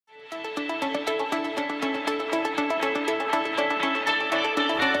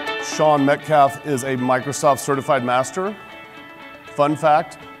Sean Metcalf is a Microsoft Certified Master. Fun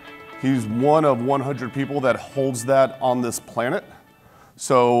fact, he's one of 100 people that holds that on this planet.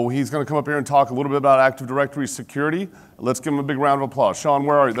 So he's going to come up here and talk a little bit about Active Directory security. Let's give him a big round of applause. Sean,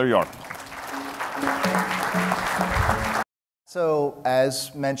 where are you? There you are. So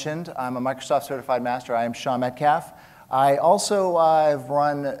as mentioned, I'm a Microsoft Certified Master. I am Sean Metcalf. I also have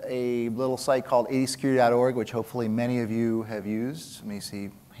run a little site called adsecurity.org, which hopefully many of you have used. Let me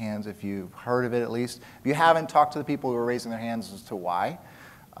see hands if you've heard of it at least. If you haven't, talk to the people who are raising their hands as to why.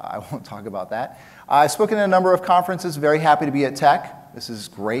 I won't talk about that. I've spoken at a number of conferences, very happy to be at Tech. This is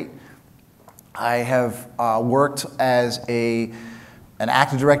great. I have worked as an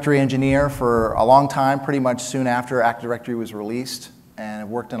Active Directory engineer for a long time, pretty much soon after Active Directory was released, and I've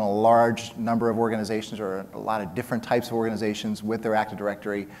worked in a large number of organizations, or a lot of different types of organizations with their Active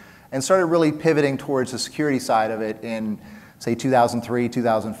Directory, and started really pivoting towards the security side of it in, say, 2003,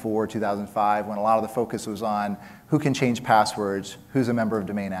 2004, 2005, when a lot of the focus was on who can change passwords, who's a member of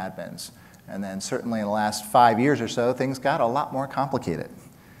domain admins. And then certainly in the last 5 years or so, things got a lot more complicated.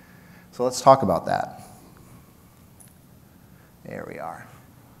 So let's talk about that. There we are.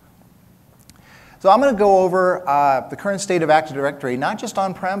 So I'm going to go over the current state of Active Directory, not just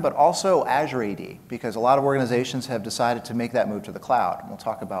on-prem, but also Azure AD, because a lot of organizations have decided to make that move to the cloud, and we'll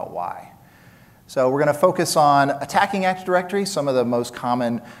talk about why. So we're going to focus on attacking Active Directory, some of the most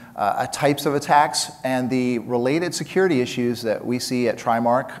common types of attacks, and the related security issues that we see at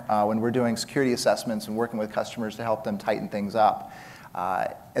Trimark when we're doing security assessments and working with customers to help them tighten things up,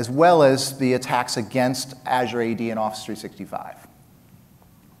 as well as the attacks against Azure AD and Office 365.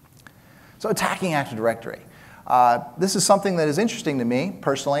 So attacking Active Directory. This is something that is interesting to me,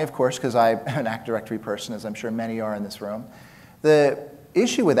 personally, of course, because I'm an Active Directory person, as I'm sure many are in this room. The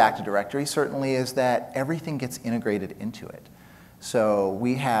issue with Active Directory certainly is that everything gets integrated into it. So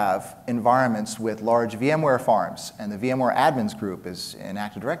we have environments with large VMware farms, and the VMware admins group is in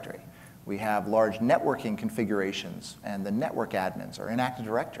Active Directory. We have large networking configurations, and the network admins are in Active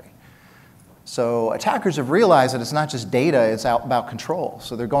Directory. So attackers have realized that it's not just data, it's about control.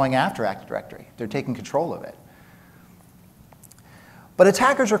 So they're going after Active Directory. They're taking control of it. But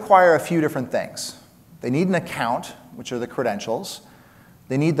attackers require a few different things. They need an account, which are the credentials.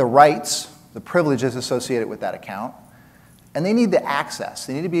 They need the rights, the privileges associated with that account. And they need the access.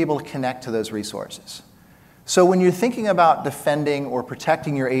 They need to be able to connect to those resources. So when you're thinking about defending or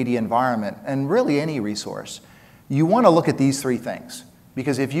protecting your AD environment, and really any resource, you want to look at these three things.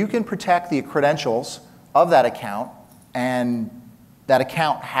 Because if you can protect the credentials of that account, and that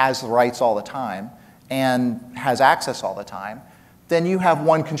account has the rights all the time, and has access all the time, then you have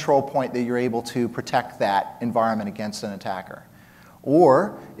one control point that you're able to protect that environment against an attacker.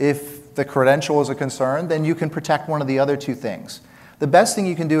 Or if the credential is a concern, then you can protect one of the other two things. The best thing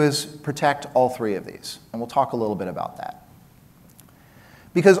you can do is protect all three of these, and we'll talk a little bit about that.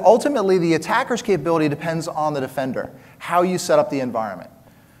 Because ultimately, the attacker's capability depends on the defender, how you set up the environment.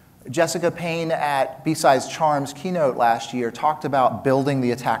 Jessica Payne at B-Sides Charm's keynote last year talked about building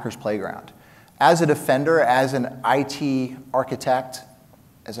the attacker's playground. As a defender, as an IT architect,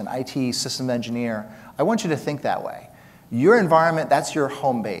 as an IT system engineer, I want you to think that way. Your environment, that's your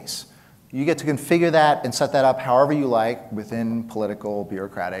home base. You get to configure that and set that up however you like within political,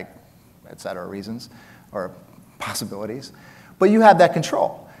 bureaucratic, et cetera, reasons or possibilities. But you have that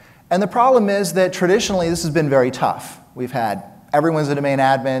control. And the problem is that traditionally this has been very tough. We've had everyone's a domain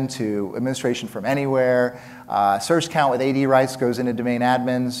admin to administration from anywhere. Search count with AD rights goes into domain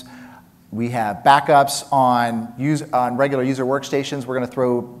admins. We have backups on regular user workstations. We're going to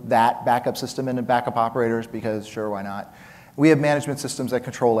throw that backup system into backup operators because sure, why not? We have management systems that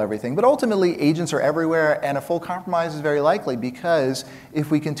control everything. But ultimately, agents are everywhere, and a full compromise is very likely because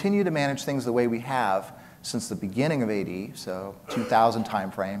if we continue to manage things the way we have since the beginning of AD, so 2000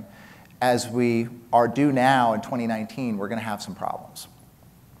 timeframe, as we are due now in 2019, we're going to have some problems.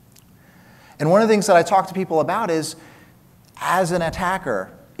 And one of the things that I talk to people about is, as an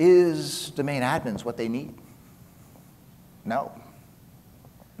attacker, is domain admins what they need? No,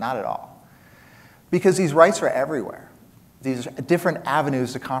 not at all. Because these rights are everywhere. These are different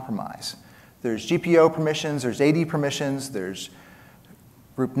avenues to compromise. There's GPO permissions, there's AD permissions, there's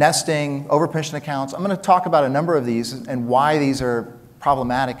group nesting, over-permission accounts. I'm going to talk about a number of these and why these are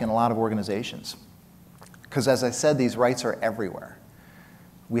problematic in a lot of organizations. Because as I said, these rights are everywhere.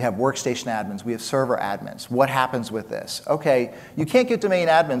 We have workstation admins, we have server admins. What happens with this? Okay, you can't get domain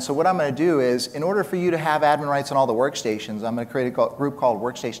admins, so what I'm going to do is, in order for you to have admin rights on all the workstations, I'm going to create a group called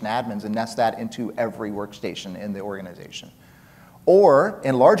workstation admins and nest that into every workstation in the organization. Or,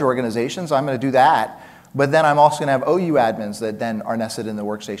 in large organizations, I'm going to do that But then I'm also going to have OU admins that then are nested in the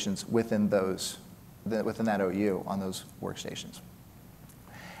workstations within that OU on those workstations.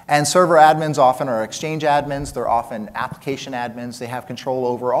 And server admins often are Exchange admins. They're often application admins. They have control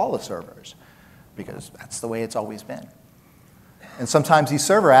over all the servers because that's the way it's always been. And sometimes these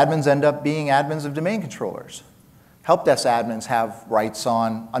server admins end up being admins of domain controllers. Help desk admins have rights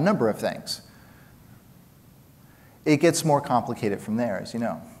on a number of things. It gets more complicated from there, as you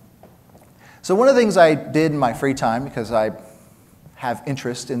know. So one of the things I did in my free time, because I have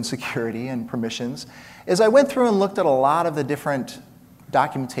interest in security and permissions, is I went through and looked at a lot of the different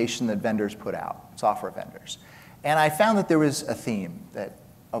documentation that vendors put out, software vendors. And I found that there was a theme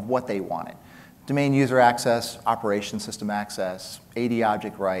of what they wanted. Domain user access, operation system access, AD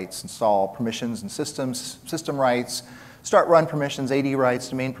object rights, install permissions and systems, system rights, start run permissions, AD rights,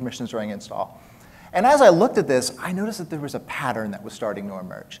 domain permissions during install. And as I looked at this, I noticed that there was a pattern that was starting to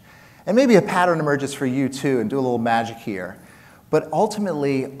emerge. And maybe a pattern emerges for you too, and do a little magic here. But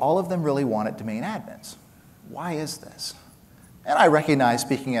ultimately, all of them really wanted domain admins. Why is this? And I recognize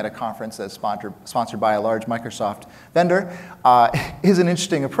speaking at a conference that's sponsored by a large Microsoft vendor is an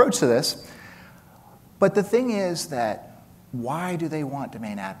interesting approach to this. But the thing is that why do they want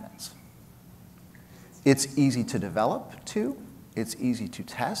domain admins? It's easy to develop to, it's easy to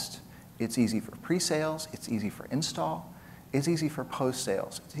test, it's easy for pre-sales, it's easy for install, it's easy for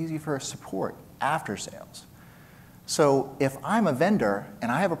post-sales, it's easy for support after sales. So if I'm a vendor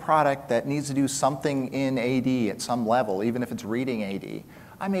and I have a product that needs to do something in AD at some level, even if it's reading AD,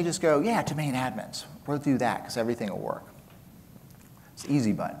 I may just go, yeah, domain admins. We'll do that because everything will work. It's the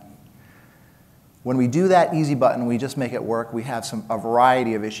easy button. When we do that easy button, we just make it work, we have a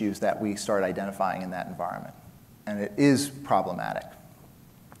variety of issues that we start identifying in that environment. And it is problematic.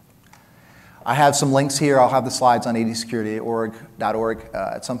 I have some links here. I'll have the slides on adsecurity.org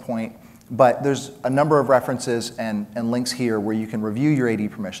at some point. But there's a number of references and links here where you can review your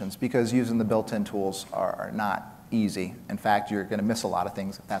AD permissions because using the built-in tools are not easy. In fact, you're going to miss a lot of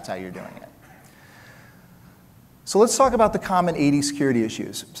things if that's how you're doing it. So let's talk about the common AD security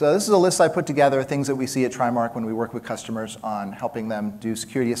issues. So this is a list I put together, things that we see at Trimark when we work with customers on helping them do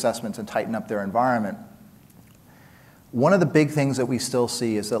security assessments and tighten up their environment. One of the big things that we still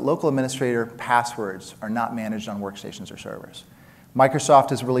see is that local administrator passwords are not managed on workstations or servers.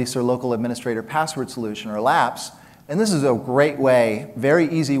 Microsoft has released their local administrator password solution, or LAPS, and this is a great way, very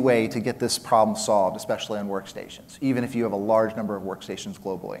easy way to get this problem solved, especially on workstations, even if you have a large number of workstations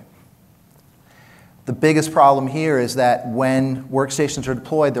globally. The biggest problem here is that when workstations are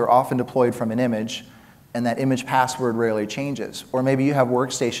deployed, they're often deployed from an image, and that image password rarely changes. Or maybe you have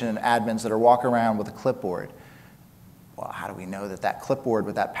workstation admins that are walking around with a clipboard. Well, how do we know that that clipboard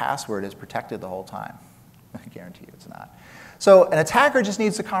with that password is protected the whole time? I guarantee you it's not. So an attacker just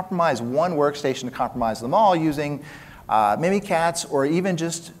needs to compromise one workstation to compromise them all using Mimikatz, or even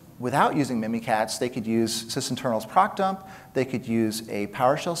just without using Mimikatz, they could use sysinternal's proc dump. They could use a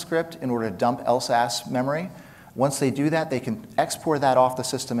PowerShell script in order to dump LSAS memory. Once they do that, they can export that off the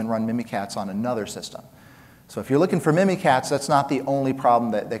system and run Mimikatz on another system. So if you're looking for Mimikatz, that's not the only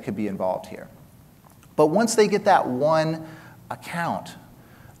problem that could be involved here. But once they get that one account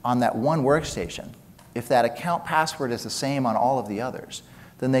on that one workstation, if that account password is the same on all of the others,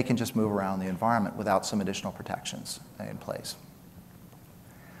 then they can just move around the environment without some additional protections in place.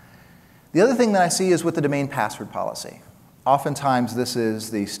 The other thing that I see is with the domain password policy. Oftentimes, this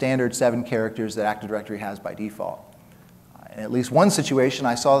is the standard 7 characters that Active Directory has by default. In at least one situation,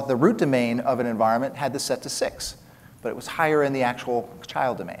 I saw that the root domain of an environment had this set to 6, but it was higher in the actual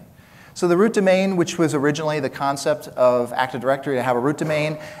child domain. So the root domain, which was originally the concept of Active Directory to have a root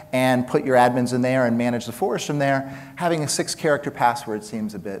domain and put your admins in there and manage the forest from there, having a 6-character password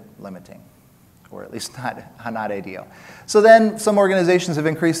seems a bit limiting, or at least not ideal. So then some organizations have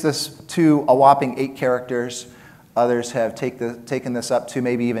increased this to a whopping 8 characters. Others have taken this up to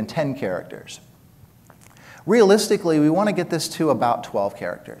maybe even 10 characters. Realistically, we want to get this to about 12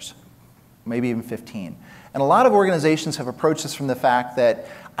 characters, maybe even 15. And a lot of organizations have approached this from the fact that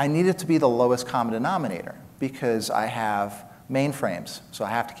I need it to be the lowest common denominator because I have mainframes, so I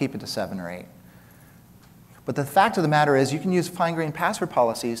have to keep it to 7 or 8. But the fact of the matter is you can use fine-grained password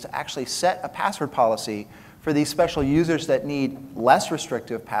policies to actually set a password policy for these special users that need less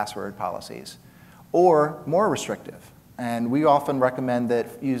restrictive password policies or more restrictive. And we often recommend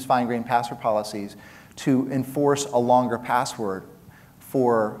that you use fine-grained password policies to enforce a longer password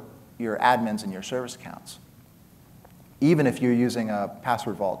for your admins and your service accounts, even if you're using a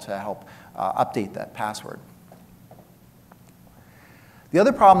password vault to help update that password. The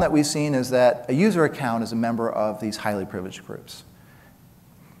other problem that we've seen is that a user account is a member of these highly privileged groups.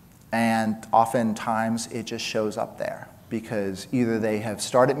 And oftentimes it just shows up there because either they have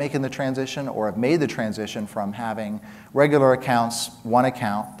started making the transition or have made the transition from having regular accounts, one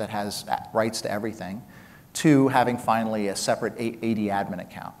account that has rights to everything, to having finally a separate AD admin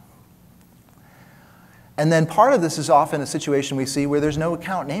account. And then part of this is often a situation we see where there's no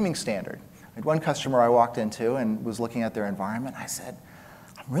account naming standard. I had one customer I walked into and was looking at their environment. I said,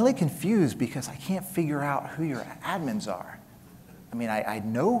 I'm really confused because I can't figure out who your admins are. I mean, I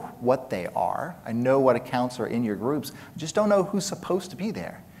know what they are. I know what accounts are in your groups. I just don't know who's supposed to be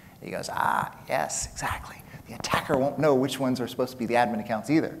there. He goes, yes, exactly. The attacker won't know which ones are supposed to be the admin accounts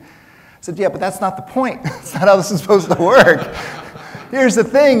either. I said, yeah, but that's not the point. That's not how this is supposed to work. Here's the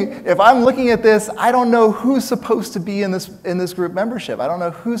thing. If I'm looking at this, I don't know who's supposed to be in this group membership. I don't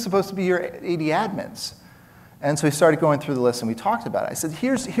know who's supposed to be your AD admins. And so we started going through the list and we talked about it. I said,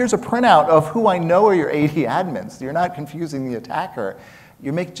 here's a printout of who I know are your AD admins. You're not confusing the attacker.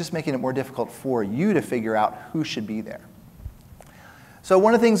 You're just making it more difficult for you to figure out who should be there. So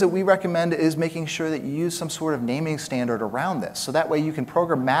one of the things that we recommend is making sure that you use some sort of naming standard around this. So that way you can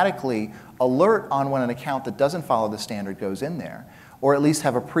programmatically alert on when an account that doesn't follow the standard goes in there, or at least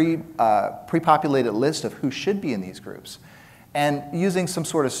have a pre-populated list of who should be in these groups. And using some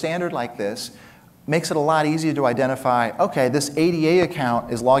sort of standard like this makes it a lot easier to identify, okay, this ADA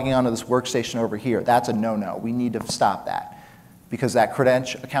account is logging onto this workstation over here. That's a no-no. We need to stop that because that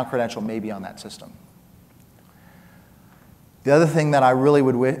account credential may be on that system. The other thing that I really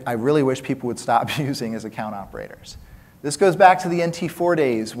wish people would stop using is account operators. This goes back to the NT4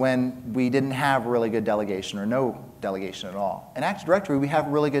 days when we didn't have really good delegation or no delegation at all. In Active Directory, we have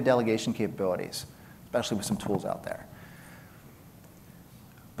really good delegation capabilities, especially with some tools out there.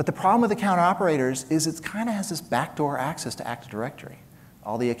 But the problem with account operators is it kind of has this backdoor access to Active Directory.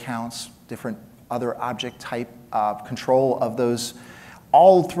 All the accounts, different other object type control of those,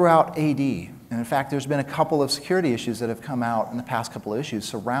 all throughout AD. And in fact, there's been a couple of security issues that have come out in the past couple of issues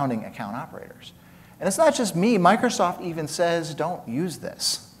surrounding account operators. And it's not just me. Microsoft even says, don't use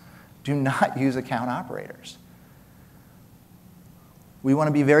this. Do not use account operators. We want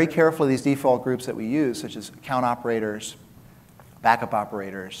to be very careful of these default groups that we use, such as account operators, backup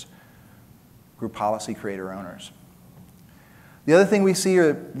operators, group policy creator owners. The other thing we see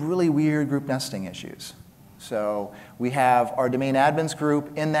are really weird group nesting issues. So we have our domain admins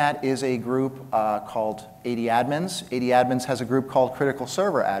group. In that is a group called AD admins. AD admins has a group called critical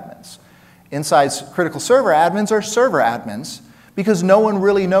server admins. Inside critical server admins are server admins because no one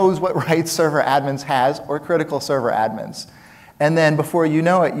really knows what rights server admins has or critical server admins. And then before you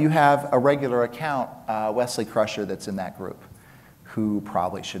know it, you have a regular account, Wesley Crusher, that's in that group, who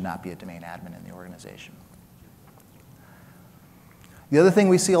probably should not be a domain admin in the organization. The other thing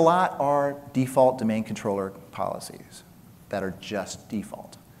we see a lot are default domain controller policies that are just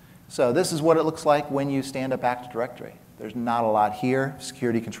default. So this is what it looks like when you stand up Active Directory. There's not a lot here.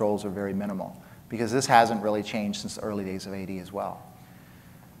 Security controls are very minimal because this hasn't really changed since the early days of AD as well.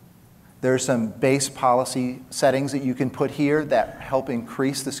 There's some base policy settings that you can put here that help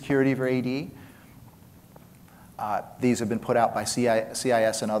increase the security of your AD. These have been put out by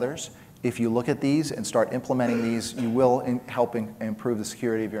CIS and others. If you look at these and start implementing these, you will help improve the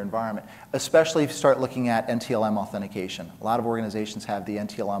security of your environment, especially if you start looking at NTLM authentication. A lot of organizations have the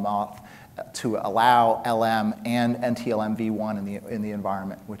NTLM auth to allow LM and NTLM v1 in the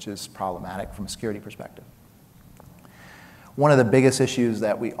environment, which is problematic from a security perspective. One of the biggest issues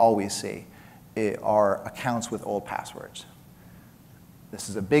that we always see are accounts with old passwords. This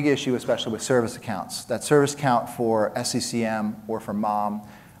is a big issue, especially with service accounts. That service account for SCCM or for MOM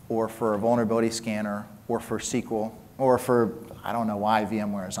or for a vulnerability scanner or for SQL or for, I don't know why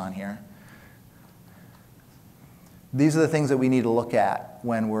VMware is on here. These are the things that we need to look at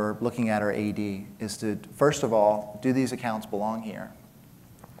when we're looking at our AD, is to, first of all, do these accounts belong here?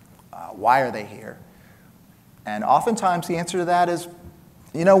 Why are they here? And oftentimes the answer to that is,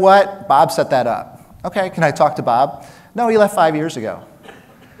 you know what, Bob set that up. Okay, can I talk to Bob? No, he left 5 years ago.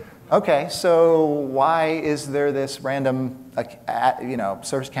 Okay, so why is there this random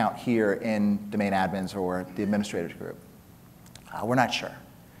service account here in domain admins or the administrators group? We're not sure.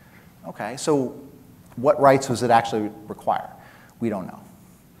 Okay, so what rights does it actually require? We don't know.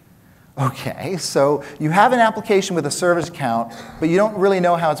 Okay, so you have an application with a service account, but you don't really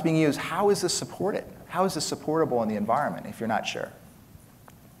know how it's being used. How is this supported? How is this supportable in the environment if you're not sure?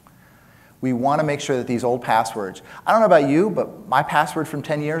 We want to make sure that these old passwords, I don't know about you, but my password from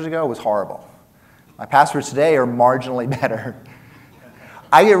 10 years ago was horrible. My passwords today are marginally better.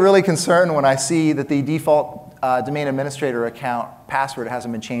 I get really concerned when I see that the default domain administrator account password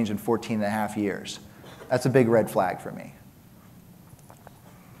hasn't been changed in 14 and a half years. That's a big red flag for me.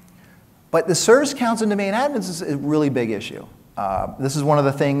 But the service accounts and domain admins is a really big issue. This is one of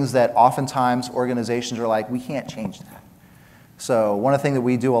the things that oftentimes organizations are like, we can't change that. So one of the things that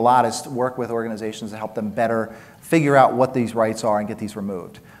we do a lot is to work with organizations to help them better figure out what these rights are and get these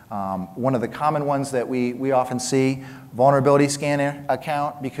removed. One of the common ones that we often see, vulnerability scanner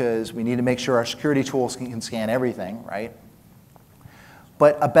account, because we need to make sure our security tools can scan everything, right?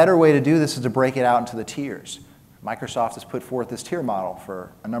 But a better way to do this is to break it out into the tiers. Microsoft has put forth this tier model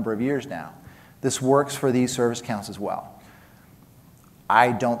for a number of years now. This works for these service accounts as well.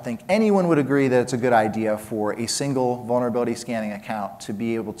 I don't think anyone would agree that it's a good idea for a single vulnerability scanning account to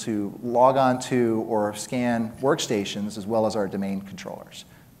be able to log on to or scan workstations as well as our domain controllers.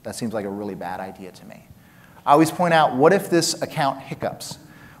 That seems like a really bad idea to me. I always point out, what if this account hiccups?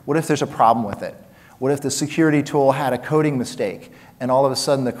 What if there's a problem with it? What if the security tool had a coding mistake and all of a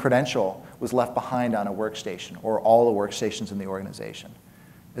sudden the credential was left behind on a workstation or all the workstations in the organization?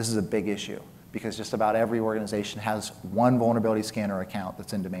 This is a big issue, because just about every organization has one vulnerability scanner account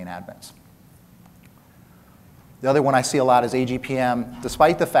that's in domain admins. The other one I see a lot is AGPM,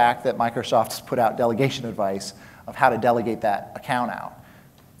 despite the fact that Microsoft has put out delegation advice of how to delegate that account out.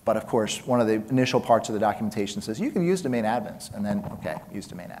 But of course, one of the initial parts of the documentation says you can use domain admins, and then, okay, use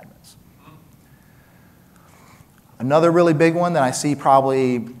domain admins. Another really big one that I see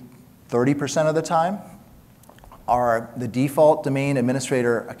probably 30% of the time are the default domain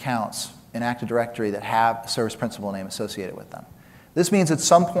administrator accounts in Active Directory that have a service principal name associated with them. This means at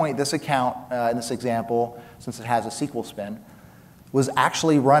some point this account, in this example, since it has a SQL spin, was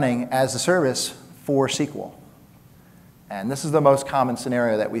actually running as a service for SQL. And this is the most common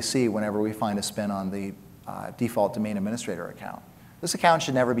scenario that we see whenever we find a spin on the default domain administrator account. This account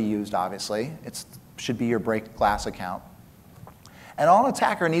should never be used, obviously. It should be your break glass account. And all an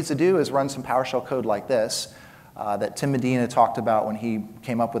attacker needs to do is run some PowerShell code like this that Tim Medina talked about when he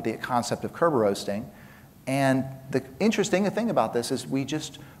came up with the concept of Kerber roasting. And the interesting thing about this is we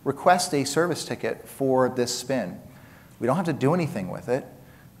just request a service ticket for this spin. We don't have to do anything with it.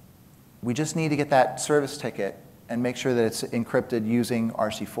 We just need to get that service ticket and make sure that it's encrypted using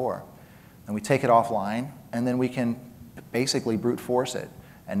RC4. And we take it offline, and then we can basically brute force it.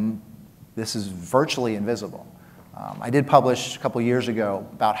 And this is virtually invisible. I did publish a couple years ago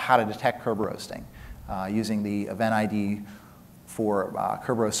about how to detect Kerber roasting using the event ID for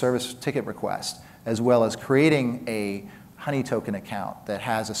Kerberos service ticket request, as well as creating a honey token account that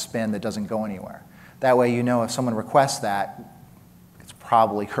has a spin that doesn't go anywhere. That way you know if someone requests that, it's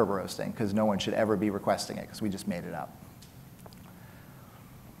probably Kerber roasting, because no one should ever be requesting it, because we just made it up.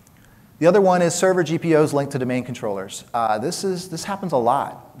 The other one is server GPOs linked to domain controllers. This happens a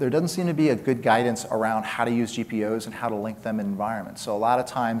lot. There doesn't seem to be a good guidance around how to use GPOs and how to link them in environments. So a lot of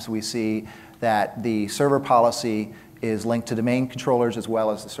times we see that the server policy is linked to domain controllers as well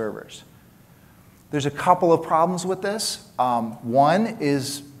as the servers. There's a couple of problems with this. One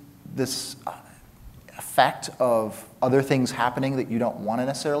is this effect of other things happening that you don't want to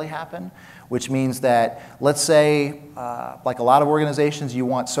necessarily happen, which means that, let's say, like a lot of organizations, you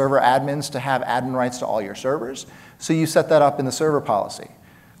want server admins to have admin rights to all your servers, so you set that up in the server policy.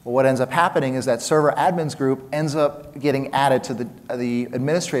 Well, what ends up happening is that server admins group ends up getting added to the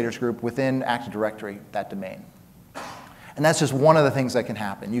administrators group within Active Directory, that domain. And that's just one of the things that can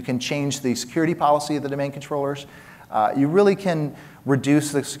happen. You can change the security policy of the domain controllers. You really can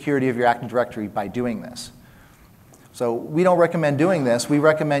reduce the security of your Active Directory by doing this. So we don't recommend doing this. We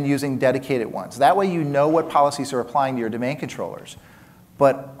recommend using dedicated ones. That way you know what policies are applying to your domain controllers.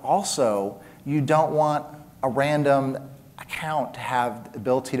 But also, you don't want a random account to have the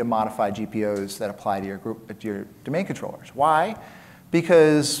ability to modify GPOs that apply to your domain controllers. Why?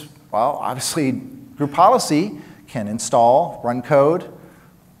 Because, well, obviously, group policy can install, run code.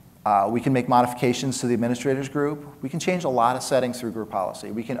 We can make modifications to the administrators group. We can change a lot of settings through group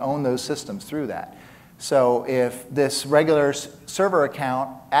policy. We can own those systems through that. So if this regular server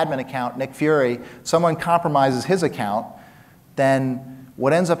account, admin account, Nick Fury, someone compromises his account, then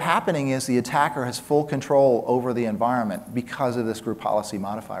what ends up happening is the attacker has full control over the environment because of this group policy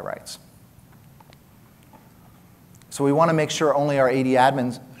modify rights. So we want to make sure only our AD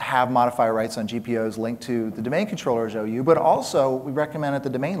admins have modify rights on GPOs linked to the domain controllers OU, but also we recommend at the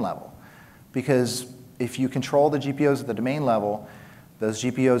domain level. Because if you control the GPOs at the domain level, those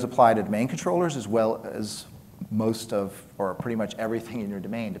GPOs apply to domain controllers as well as most of, or pretty much everything in your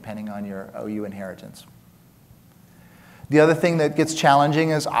domain, depending on your OU inheritance. The other thing that gets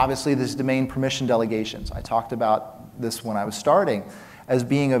challenging is obviously this domain permission delegations. I talked about this when I was starting as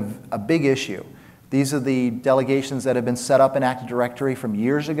being a big issue. These are the delegations that have been set up in Active Directory from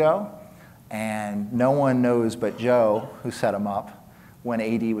years ago, and no one knows but Joe, who set them up, when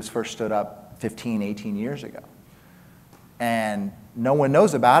AD was first stood up 15, 18 years ago. And no one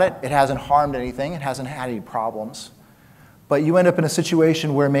knows about it. It hasn't harmed anything. It hasn't had any problems. But you end up in a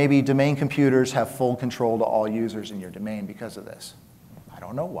situation where maybe domain computers have full control to all users in your domain because of this. I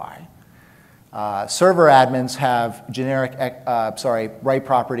don't know why. Server admins have generic, write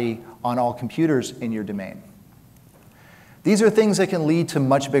property on all computers in your domain. These are things that can lead to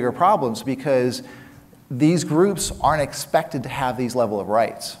much bigger problems because these groups aren't expected to have these level of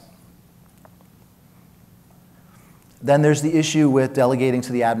rights. Then there's the issue with delegating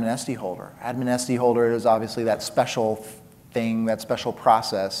to the admin SD holder. Admin SD holder is obviously that special thing, that special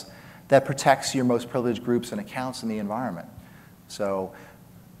process that protects your most privileged groups and accounts in the environment. So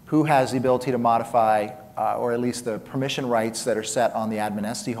who has the ability to modify, or at least the permission rights that are set on the admin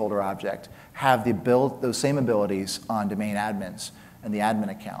SD holder object, have those same abilities on domain admins and the admin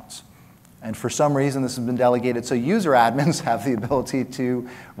accounts. And for some reason, this has been delegated so user admins have the ability to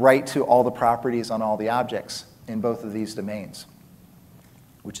write to all the properties on all the objects in both of these domains,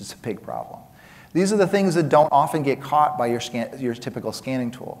 which is a big problem. These are the things that don't often get caught by your typical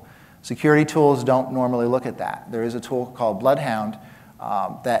scanning tool. Security tools don't normally look at that. There is a tool called Bloodhound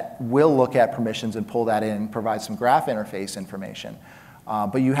that will look at permissions and pull that in and provide some graph interface information.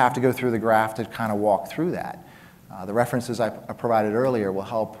 But you have to go through the graph to kind of walk through that. The references I provided earlier will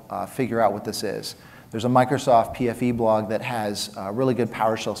help figure out what this is. There's a Microsoft PFE blog that has a really good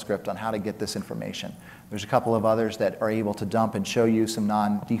PowerShell script on how to get this information. There's a couple of others that are able to dump and show you some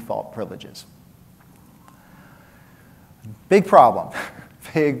non-default privileges. Big problem,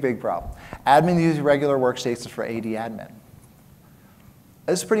 big problem. Admin use regular workstations for AD admin.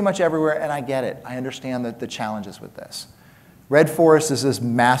 This is pretty much everywhere, and I get it. I understand the challenges with this. Red Forest is this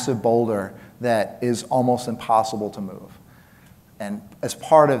massive boulder that is almost impossible to move. And as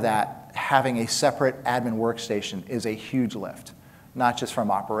part of that, having a separate admin workstation is a huge lift, not just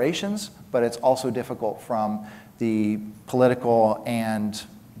from operations, but it's also difficult from the political and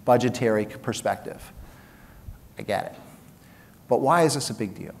budgetary perspective. I get it. But why is this a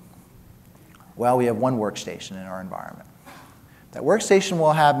big deal? Well, we have one workstation in our environment. That workstation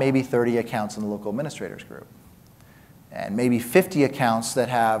will have maybe 30 accounts in the local administrators group, and maybe 50 accounts that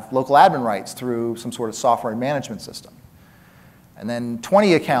have local admin rights through some sort of software management system. And then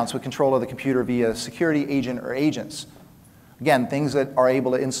 20 accounts with control of the computer via security agent or agents. Again, things that are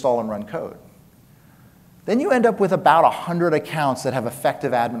able to install and run code. Then you end up with about 100 accounts that have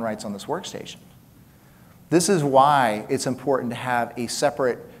effective admin rights on this workstation. This is why it's important to have a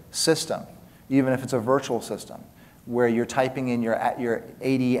separate system, even if it's a virtual system, where you're typing in your AD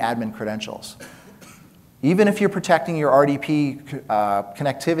admin credentials. Even if you're protecting your RDP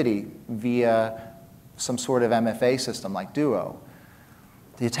connectivity via some sort of MFA system like Duo,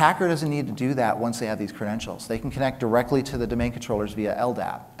 the attacker doesn't need to do that once they have these credentials. They can connect directly to the domain controllers via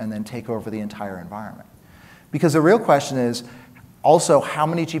LDAP and then take over the entire environment. Because the real question is also how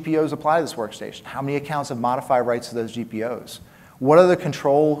many GPOs apply to this workstation? How many accounts have modified rights to those GPOs? What other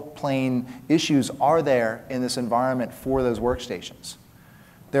control plane issues are there in this environment for those workstations?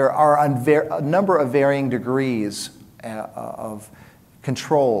 There are a number of varying degrees of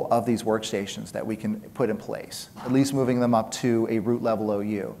control of these workstations that we can put in place, at least moving them up to a root level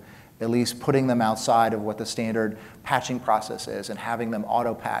OU, at least putting them outside of what the standard patching process is and having them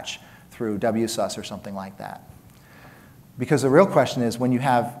auto-patch through WSUS or something like that. Because the real question is, when you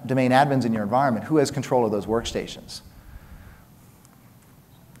have domain admins in your environment, who has control of those workstations?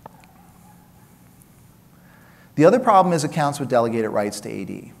 The other problem is accounts with delegated rights to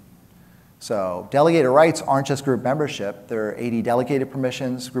AD. So delegated rights aren't just group membership. They're AD delegated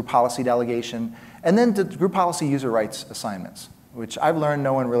permissions, group policy delegation, and then the group policy user rights assignments, which I've learned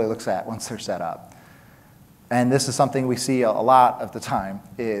no one really looks at once they're set up. And this is something we see a lot of the time,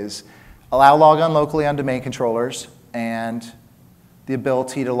 is allow logon locally on domain controllers and the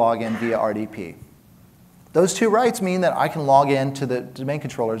ability to log in via RDP. Those two rights mean that I can log in to the domain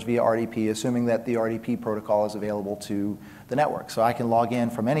controllers via RDP, assuming that the RDP protocol is available to the network. So I can log in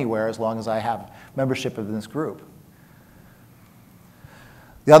from anywhere as long as I have membership in this group.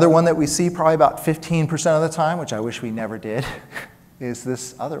 The other one that we see probably about 15% of the time, which I wish we never did, is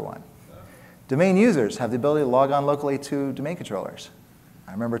this other one. Domain users have the ability to log on locally to domain controllers.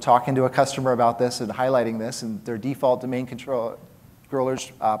 I remember talking to a customer about this and highlighting this in their default domain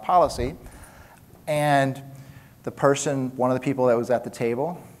controllers policy. And the person, one of the people that was at the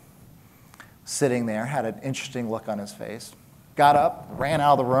table, sitting there, had an interesting look on his face, got up, ran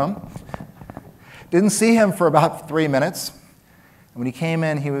out of the room, didn't see him for about 3 minutes. And when he came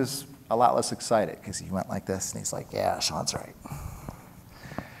in, he was a lot less excited because he went like this, and he's like, yeah, Sean's right.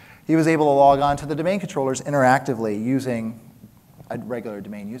 He was able to log on to the domain controllers interactively using a regular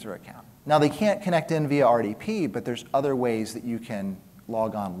domain user account. Now, they can't connect in via RDP, but there's other ways that you can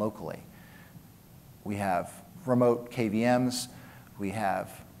log on locally. We have remote KVMs. We have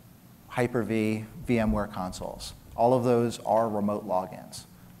Hyper-V, VMware consoles. All of those are remote logins.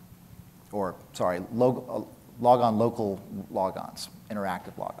 Or, sorry, logon local logons,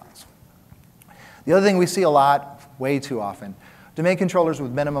 interactive logons. The other thing we see a lot, way too often, domain controllers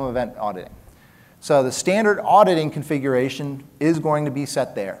with minimum event auditing. So the standard auditing configuration is going to be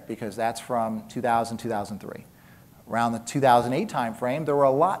set there because that's from 2000, 2003. Around the 2008 timeframe, there were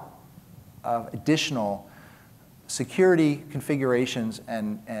a lot of additional security configurations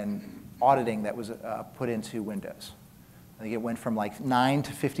and auditing that was put into Windows. I think it went from like 9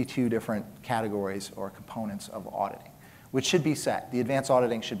 to 52 different categories or components of auditing, which should be set. The advanced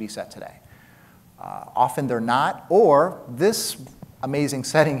auditing should be set today. Often they're not, or this amazing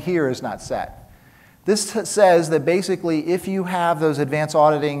setting here is not set. This says that basically if you have those advanced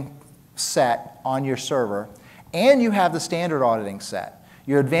auditing set on your server and you have the standard auditing set,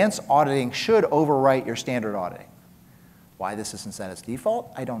 your advanced auditing should overwrite your standard auditing. Why this isn't set as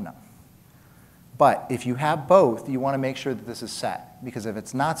default, I don't know. But if you have both, you want to make sure that this is set, because if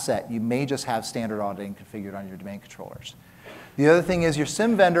it's not set, you may just have standard auditing configured on your domain controllers. The other thing is your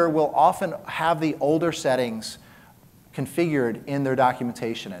SIM vendor will often have the older settings configured in their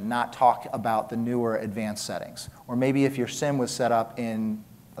documentation and not talk about the newer advanced settings. Or maybe if your SIM was set up in,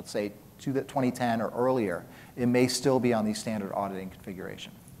 let's say, 2010 or earlier, it may still be on the standard auditing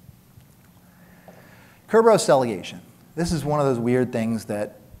configuration. Kerberos delegation. This is one of those weird things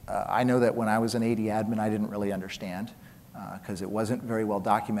that I know that when I was an AD admin, I didn't really understand because it wasn't very well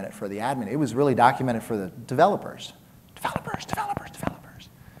documented for the admin. It was really documented for the developers. Developers.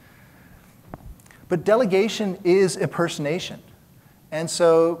 But delegation is impersonation. And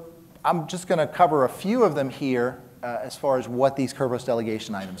so I'm just going to cover a few of them here as far as what these Kerberos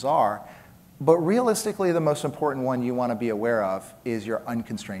delegation items are. But realistically, the most important one you want to be aware of is your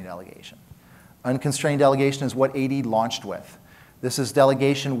unconstrained delegation. Unconstrained delegation is what AD launched with. This is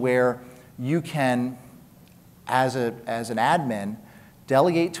delegation where you can, as an admin,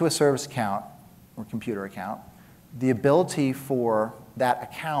 delegate to a service account or computer account the ability for that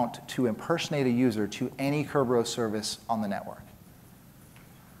account to impersonate a user to any Kerberos service on the network.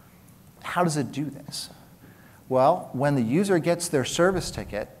 How does it do this? Well, when the user gets their service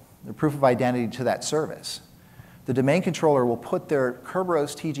ticket, their proof of identity to that service, the domain controller will put their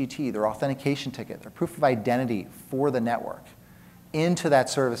Kerberos TGT, their authentication ticket, their proof of identity for the network, into that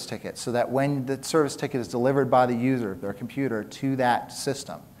service ticket so that when the service ticket is delivered by the user, their computer, to that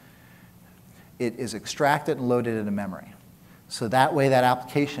system, it is extracted and loaded into memory. So that way that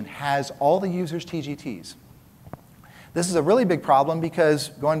application has all the user's TGTs. This is a really big problem because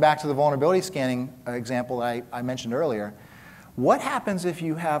going back to the vulnerability scanning example that I mentioned earlier, what happens if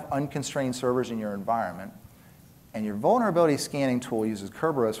you have unconstrained servers in your environment and your vulnerability scanning tool uses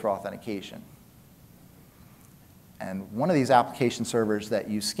Kerberos for authentication? And one of these application servers that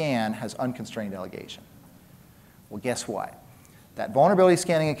you scan has unconstrained delegation. Well, guess what? That vulnerability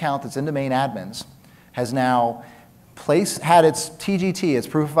scanning account that's in domain admins has now had its TGT, its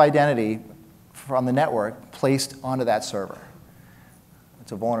proof of identity from the network, placed onto that server.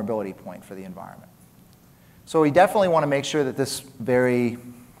 It's a vulnerability point for the environment. So we definitely want to make sure that this very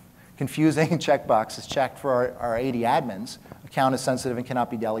confusing checkbox is checked for our AD admins. Account is sensitive and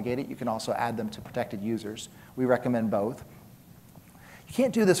cannot be delegated. You can also add them to protected users. We recommend both. You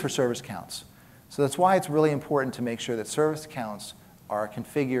can't do this for service accounts. So that's why it's really important to make sure that service accounts are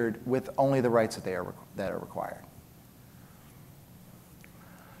configured with only the rights that are required.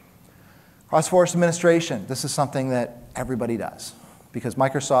 Cross-forest administration. This is something that everybody does because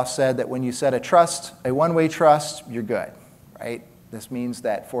Microsoft said that when you set a one-way trust, you're good, right? This means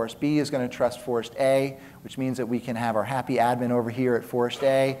that Forest B is going to trust Forest A, which means that we can have our happy admin over here at Forest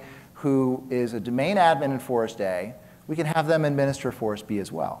A, who is a domain admin in Forest A. We can have them administer Forest B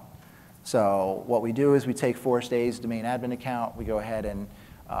as well. So what we do is we take Forest A's domain admin account, we go ahead and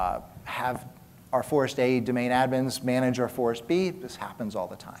have our Forest A domain admins manage our Forest B. This happens all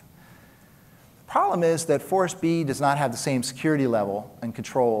the time. The problem is that Forest B does not have the same security level and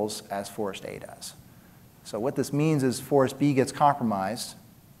controls as Forest A does. So what this means is Forest B gets compromised,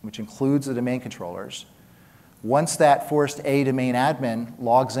 which includes the domain controllers. Once that Forest A domain admin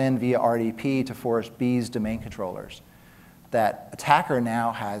logs in via RDP to Forest B's domain controllers, that attacker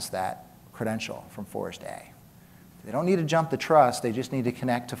now has that credential from Forest A. They don't need to jump the trust, they just need to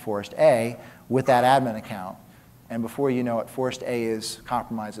connect to Forest A with that admin account, and before you know it, Forest A is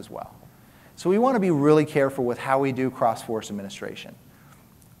compromised as well. So we want to be really careful with how we do cross-forest administration.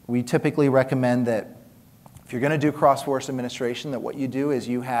 We typically recommend that If you're going to do cross-force administration, that what you do is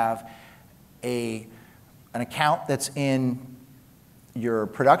you have an account that's in your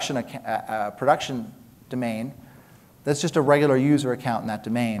production domain that's just a regular user account in that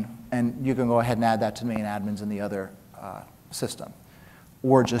domain, and you can go ahead and add that to domain admins in the other system,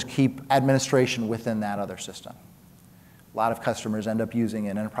 or just keep administration within that other system. A lot of customers end up using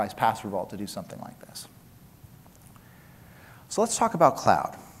an enterprise password vault to do something like this. So let's talk about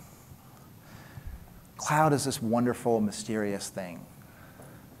cloud. Cloud is this wonderful, mysterious thing.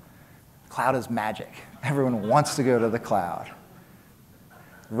 Cloud is magic. Everyone wants to go to the cloud.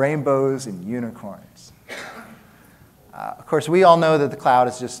 Rainbows and unicorns. Of course, we all know that the cloud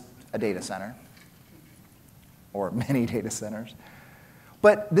is just a data center, or many data centers.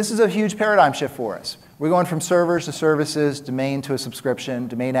 But this is a huge paradigm shift for us. We're going from servers to services, domain to a subscription,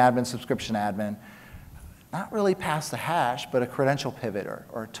 domain admin, subscription admin. Not really past the hash, but a credential pivot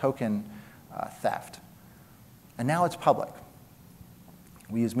or token theft. And now it's public.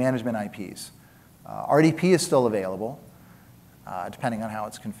 We use management IPs. RDP is still available, depending on how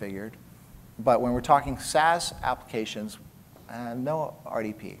it's configured. But when we're talking SaaS applications, no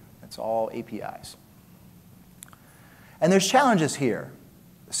RDP. It's all APIs. And there's challenges here.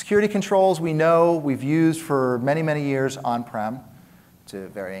 Security controls we know we've used for many, many years on-prem to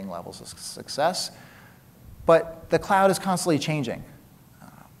varying levels of success. But the cloud is constantly changing.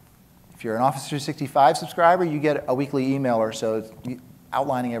 If you're an Office 365 subscriber, you get a weekly email or so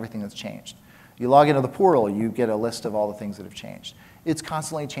outlining everything that's changed. You log into the portal, you get a list of all the things that have changed. It's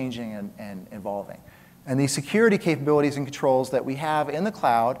constantly changing and evolving. And these security capabilities and controls that we have in the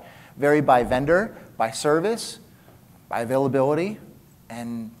cloud vary by vendor, by service, by availability,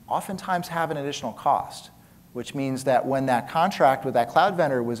 and oftentimes have an additional cost, which means that when that contract with that cloud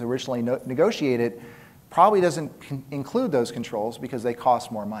vendor was originally negotiated, probably doesn't include those controls because they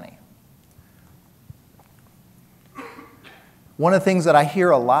cost more money. One of the things that I hear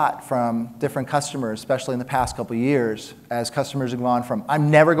a lot from different customers, especially in the past couple of years, as customers have gone from,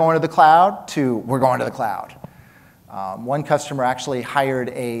 I'm never going to the cloud, to we're going to the cloud. One customer actually hired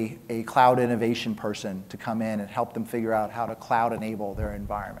a cloud innovation person to come in and help them figure out how to cloud enable their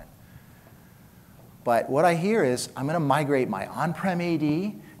environment. But what I hear is, I'm going to migrate my on-prem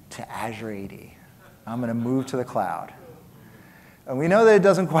AD to Azure AD. I'm going to move to the cloud. And we know that it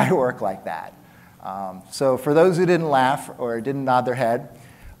doesn't quite work like that. So for those who didn't laugh or didn't nod their head,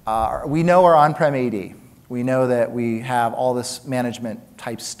 we know our on-prem AD. We know that we have all this management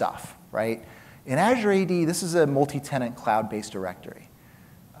type stuff, right? In Azure AD, this is a multi-tenant cloud-based directory.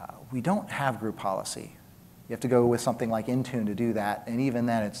 We don't have group policy. You have to go with something like Intune to do that, and even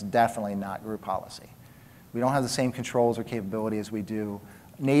then, it's definitely not group policy. We don't have the same controls or capability as we do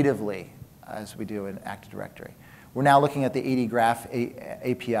natively as we do in Active Directory. We're now looking at the AD Graph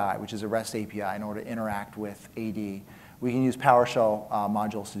API, which is a REST API, in order to interact with AD. We can use PowerShell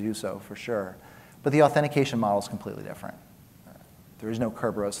modules to do so, for sure. But the authentication model is completely different. There is no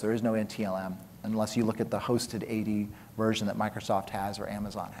Kerberos, there is no NTLM, unless you look at the hosted AD version that Microsoft has or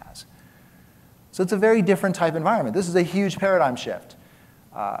Amazon has. So it's a very different type environment. This is a huge paradigm shift.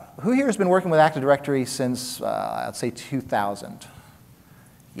 Who here has been working with Active Directory since, I'd say, 2000?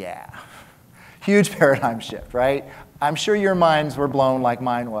 Yeah. Huge paradigm shift, right? I'm sure your minds were blown like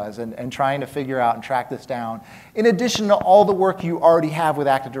mine was, and trying to figure out and track this down, in addition to all the work you already have with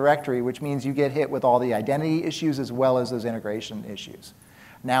Active Directory, which means you get hit with all the identity issues as well as those integration issues.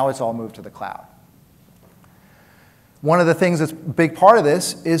 Now it's all moved to the cloud. One of the things that's a big part of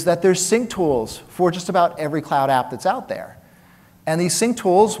this is that there's sync tools for just about every cloud app that's out there. And these sync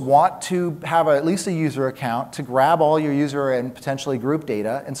tools want to have at least a user account to grab all your user and potentially group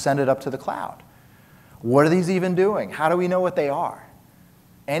data and send it up to the cloud. What are these even doing? How do we know what they are?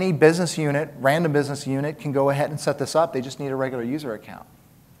 Any business unit, random business unit, can go ahead and set this up. They just need a regular user account.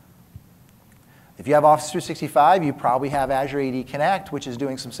 If you have Office 365, you probably have Azure AD Connect, which is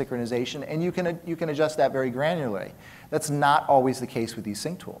doing some synchronization, and you can adjust that very granularly. That's not always the case with these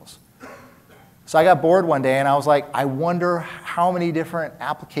sync tools. So I got bored one day, and I was like, I wonder how many different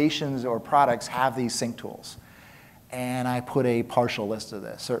applications or products have these sync tools. And I put a partial list of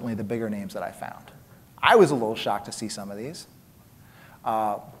this, certainly the bigger names that I found. I was a little shocked to see some of these.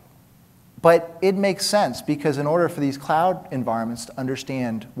 But it makes sense, because in order for these cloud environments to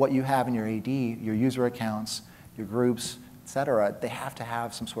understand what you have in your AD, your user accounts, your groups, et cetera, they have to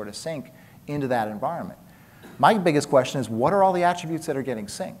have some sort of sync into that environment. My biggest question is, what are all the attributes that are getting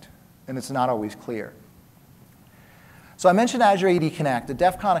synced? And it's not always clear. So I mentioned Azure AD Connect. At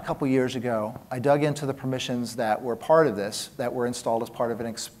DEF CON a couple years ago, I dug into the permissions that were part of this, that were installed as part of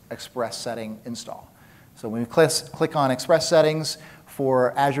an express setting install. So when we click on Express Settings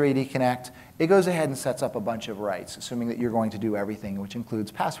for Azure AD Connect, it goes ahead and sets up a bunch of rights, assuming that you're going to do everything, which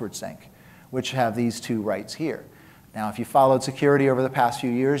includes password sync, which have these two rights here. Now, if you followed security over the past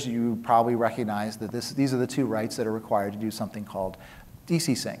few years, you probably recognize that these are the two rights that are required to do something called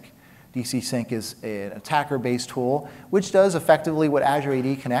DC sync. DC sync is an attacker-based tool, which does effectively what Azure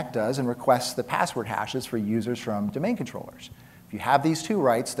AD Connect does and requests the password hashes for users from domain controllers. If you have these two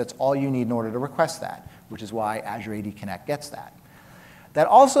rights, that's all you need in order to request that, which is why Azure AD Connect gets that. That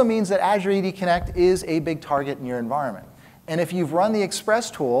also means that Azure AD Connect is a big target in your environment. And if you've run the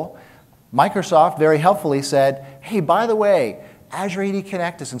Express tool, Microsoft very helpfully said, hey, by the way, Azure AD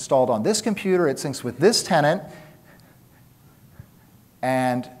Connect is installed on this computer, it syncs with this tenant,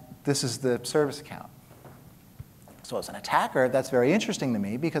 and this is the service account. So as an attacker, that's very interesting to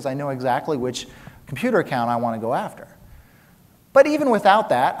me because I know exactly which computer account I want to go after. But even without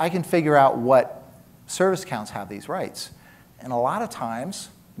that, I can figure out what service accounts have these rights. And a lot of times,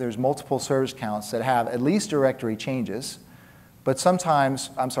 there's multiple service accounts that have at least directory changes, but sometimes,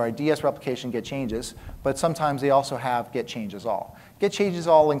 DS replication get changes, but sometimes they also have get changes all. Get changes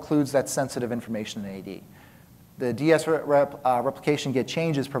all includes that sensitive information in AD. The DS replication get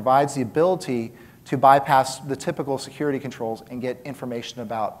changes provides the ability to bypass the typical security controls and get information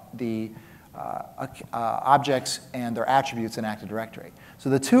about the objects and their attributes in Active Directory. So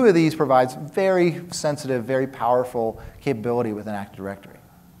the two of these provides very sensitive, very powerful capability within Active Directory.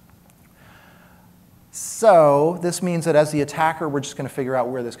 So this means that as the attacker, we're just going to figure out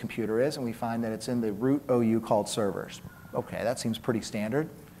where this computer is, and we find that it's in the root OU called servers. Okay, that seems pretty standard.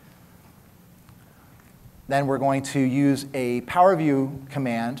 Then we're going to use a PowerView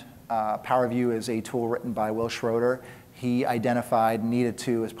command. PowerView is a tool written by Will Schroeder. He identified needed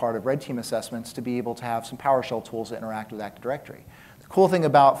to, as part of Red Team assessments, to be able to have some PowerShell tools that interact with Active Directory. The cool thing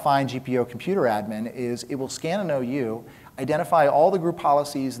about Find GPO Computer Admin is it will scan an OU, identify all the group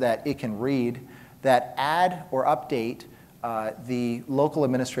policies that it can read that add or update the local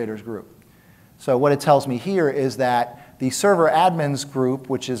administrators group. So what it tells me here is that the server admins group,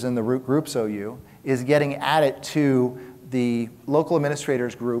 which is in the root groups OU, is getting added to the local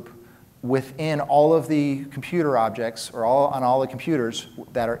administrators group within all of the computer objects, or on all the computers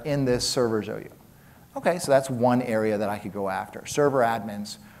that are in this server's OU. Okay, so that's one area that I could go after, server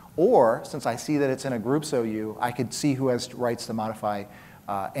admins. Or, since I see that it's in a groups OU, I could see who has rights to modify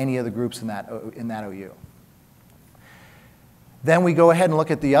any of the groups in that OU. Then we go ahead and look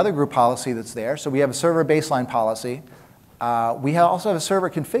at the other group policy that's there. So we have a server baseline policy. We also have a server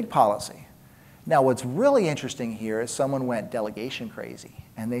config policy. Now, what's really interesting here is someone went delegation crazy,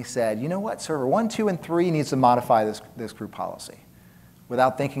 and they said, you know what, server 1, 2, and 3 needs to modify this group policy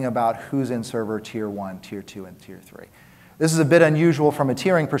without thinking about who's in server tier 1, tier 2, and tier 3. This is a bit unusual from a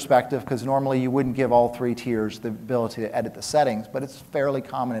tiering perspective because normally you wouldn't give all 3 tiers the ability to edit the settings, but it's fairly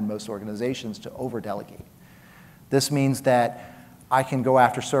common in most organizations to over-delegate. This means that I can go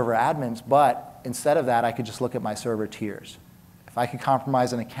after server admins, but instead of that, I could just look at my server tiers. If I could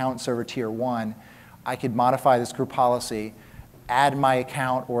compromise an account server tier 1, I could modify this group policy, add my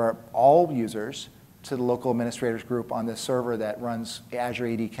account or all users to the local administrators group on this server that runs Azure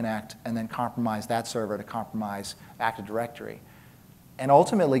AD Connect, and then compromise that server to compromise Active Directory. And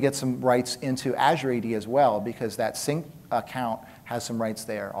ultimately get some rights into Azure AD as well, because that sync account has some rights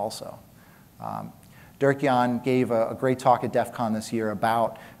there also. Dirk-Jan gave a great talk at DEF CON this year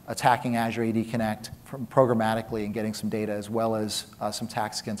about attacking Azure AD Connect programmatically and getting some data, as well as some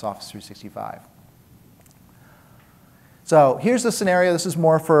attacks against Office 365. So here's the scenario. This is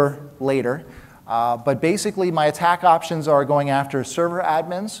more for later. But basically, my attack options are going after server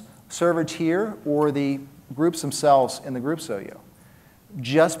admins, server tier, or the groups themselves in the groups OU.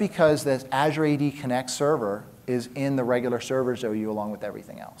 Just because the Azure AD Connect server is in the regular servers OU along with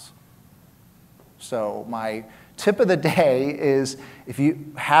everything else. So my tip of the day is if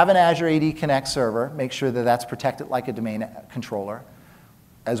you have an Azure AD Connect server, make sure that that's protected like a domain controller,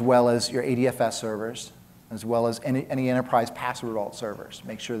 as well as your ADFS servers, as well as any enterprise password vault servers.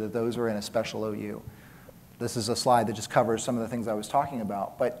 Make sure that those are in a special OU. This is a slide that just covers some of the things I was talking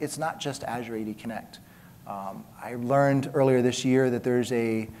about, but it's not just Azure AD Connect. I learned earlier this year that there's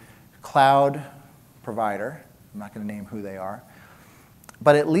a cloud provider, I'm not going to name who they are,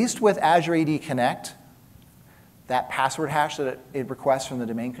 but at least with Azure AD Connect, that password hash that it requests from the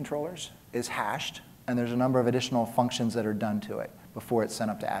domain controllers is hashed, and there's a number of additional functions that are done to it before it's sent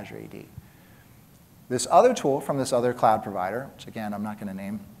up to Azure AD. This other tool from this other cloud provider, which again I'm not going to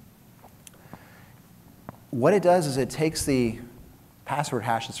name, what it does is it takes the password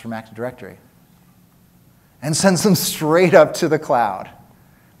hashes from Active Directory and sends them straight up to the cloud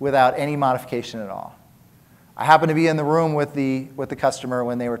without any modification at all. I happened to be in the room with the customer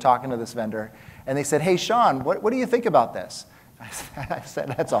when they were talking to this vendor, and they said, hey, Sean, what do you think about this? I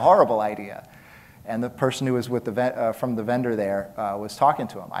said, that's a horrible idea. And the person who was with from the vendor there was talking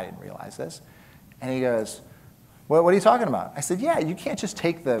to him. I didn't realize this. And he goes, what are you talking about? I said, yeah, you can't just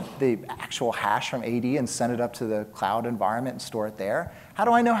take the actual hash from AD and send it up to the cloud environment and store it there. How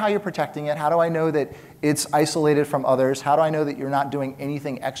do I know how you're protecting it? How do I know that it's isolated from others? How do I know that you're not doing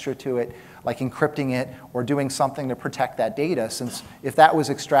anything extra to it, like encrypting it or doing something to protect that data, since if that was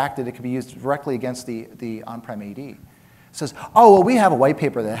extracted, it could be used directly against the on-prem AD. It says, oh, well, we have a white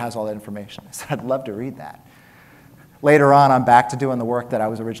paper that has all that information. I said, I'd love to read that. Later on, I'm back to doing the work that I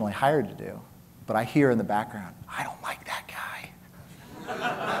was originally hired to do. But I hear in the background, I don't like that guy.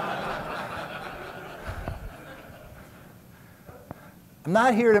 I'm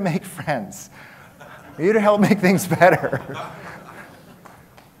not here to make friends. I'm here to help make things better.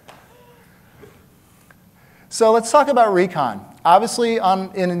 So let's talk about recon. Obviously,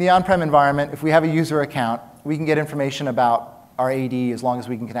 in the on-prem environment, if we have a user account, we can get information about our AD as long as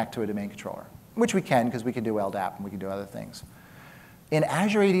we can connect to a domain controller, which we can because we can do LDAP and we can do other things. In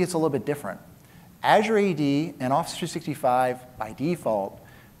Azure AD, it's a little bit different. Azure AD and Office 365, by default,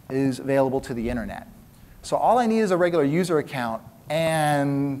 is available to the internet. So all I need is a regular user account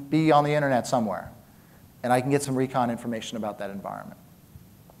and be on the internet somewhere. And I can get some recon information about that environment.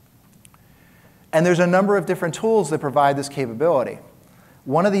 And there's a number of different tools that provide this capability.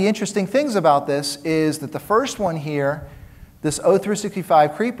 One of the interesting things about this is that the first one here, this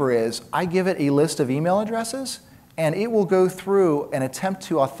O365 creeper, is I give it a list of email addresses, and it will go through and attempt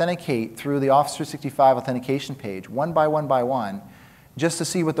to authenticate through the Office 365 authentication page, one by one, just to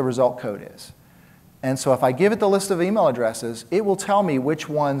see what the result code is. And so if I give it the list of email addresses, it will tell me which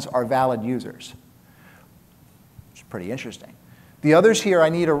ones are valid users. Which is pretty interesting. The others here, I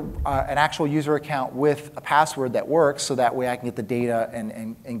need an actual user account with a password that works, so that way I can get the data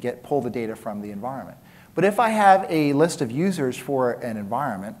and pull the data from the environment. But if I have a list of users for an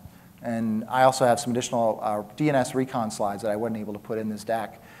environment, and I also have some additional DNS recon slides that I wasn't able to put in this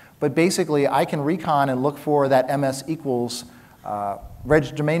deck, but basically I can recon and look for that MS equals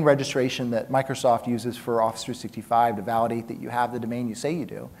domain registration that Microsoft uses for Office 365 to validate that you have the domain you say you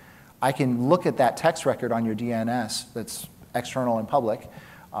do. I can look at that text record on your DNS that's external and public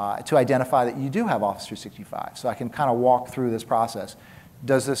to identify that you do have Office 365. So I can kind of walk through this process.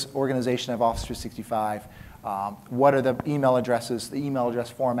 Does this organization have Office 365? What are the email addresses, the email address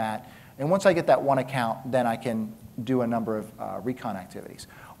format? And once I get that one account, then I can do a number of recon activities.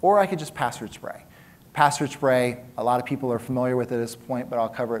 Or I could just password spray. Password spray, a lot of people are familiar with it at this point, but I'll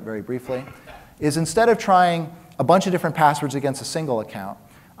cover it very briefly, is instead of trying a bunch of different passwords against a single account,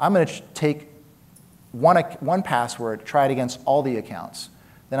 I'm going to take one password, try it against all the accounts.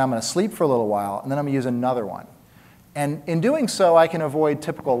 Then I'm going to sleep for a little while, and then I'm going to use another one. And in doing so, I can avoid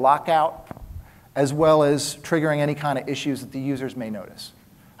typical lockout, as well as triggering any kind of issues that the users may notice.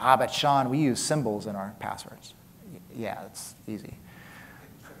 But Sean, we use symbols in our passwords. Yeah, that's easy.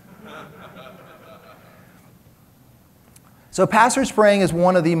 So password spraying is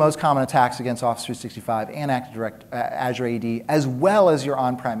one of the most common attacks against Office 365 and Azure AD, as well as your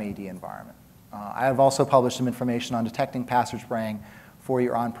on-prem AD environment. I have also published some information on detecting password spraying for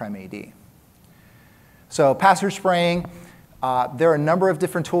your on-prem AD. So password spraying, there are a number of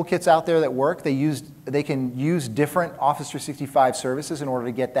different toolkits out there that work. They can use different Office 365 services in order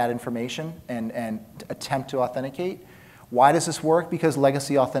to get that information and attempt to authenticate. Why does this work? Because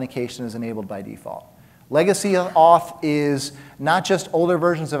legacy authentication is enabled by default. Legacy auth is not just older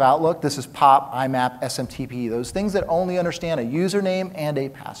versions of Outlook. This is POP, IMAP, SMTP, those things that only understand a username and a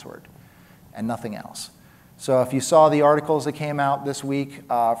password and nothing else. So if you saw the articles that came out this week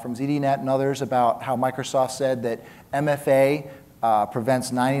from ZDNet and others about how Microsoft said that MFA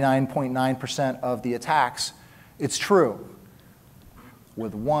prevents 99.9% of the attacks, it's true,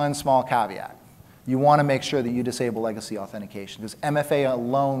 with one small caveat. You want to make sure that you disable legacy authentication, because MFA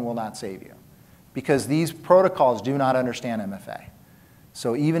alone will not save you, because these protocols do not understand MFA.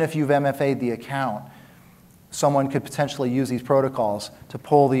 So even if you've MFA'd the account, someone could potentially use these protocols to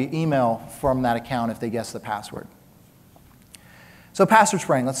pull the email from that account if they guess the password. So password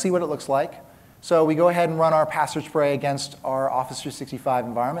spraying, let's see what it looks like. So we go ahead and run our password spray against our Office 365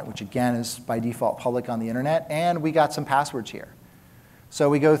 environment, which again is by default public on the internet, and we got some passwords here. So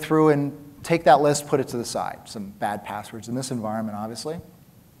we go through and take that list, put it to the side. Some bad passwords in this environment, obviously.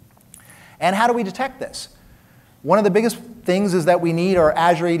 And how do we detect this? One of the biggest things is that we need our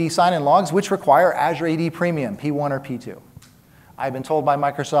Azure AD sign-in logs, which require Azure AD Premium, P1 or P2. I've been told by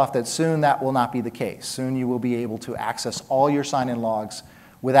Microsoft that soon that will not be the case. Soon you will be able to access all your sign-in logs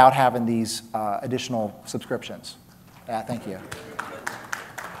without having these additional subscriptions. Thank you.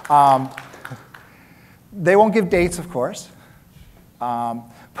 They won't give dates, of course, but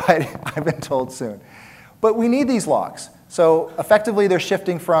I've been told soon. But we need these logs. So effectively, they're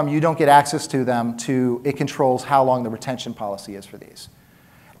shifting from you don't get access to them to it controls how long the retention policy is for these.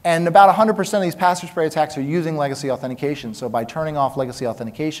 And about 100% of these password spray attacks are using legacy authentication. So by turning off legacy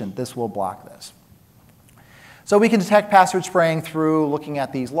authentication, this will block this. So we can detect password spraying through looking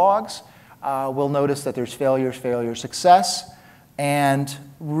at these logs. We'll notice that there's failures, failure, success. And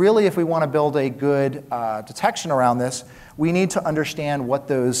really, if we want to build a good detection around this, we need to understand what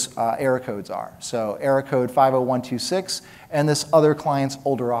those error codes are. So error code 50126 and this other client's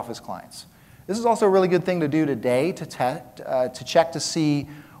older Office clients. This is also a really good thing to do today to check to see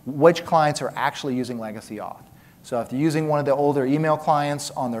which clients are actually using legacy auth. So if they're using one of the older email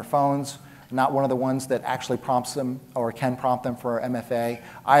clients on their phones, not one of the ones that actually prompts them or can prompt them for MFA.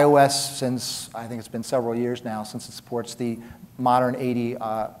 iOS, since I think it's been several years now, since it supports the modern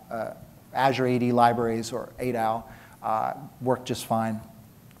Azure AD libraries or ADAL, work just fine.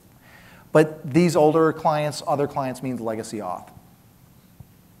 But these older clients, other clients means legacy auth.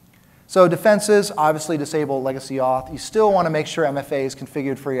 So defenses, obviously disable legacy auth. You still want to make sure MFA is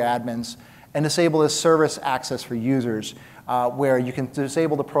configured for your admins and disable this service access for users where you can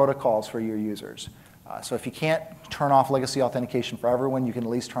disable the protocols for your users. So if you can't turn off legacy authentication for everyone, you can at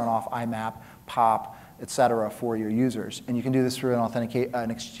least turn off IMAP, POP, et cetera, for your users. And you can do this through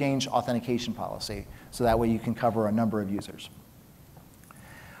an exchange authentication policy, so that way you can cover a number of users.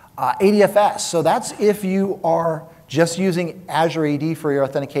 ADFS, so that's if you are just using Azure AD for your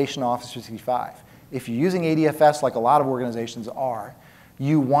authentication in Office 365. If you're using ADFS, like a lot of organizations are,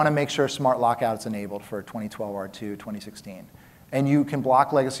 you want to make sure Smart Lockout is enabled for 2012 R2 2016. And you can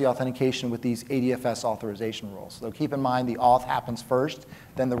block legacy authentication with these ADFS authorization rules. So keep in mind the auth happens first,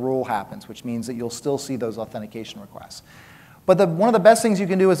 then the rule happens, which means that you'll still see those authentication requests. But one of the best things you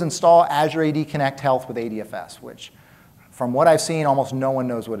can do is install Azure AD Connect Health with ADFS, which from what I've seen, almost no one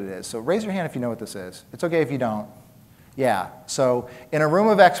knows what it is. So raise your hand if you know what this is. It's okay if you don't. Yeah, so in a room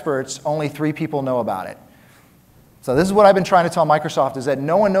of experts, only 3 people know about it. So this is what I've been trying to tell Microsoft, is that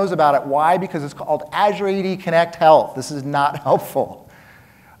no one knows about it. Why? Because it's called Azure AD Connect Health. This is not helpful.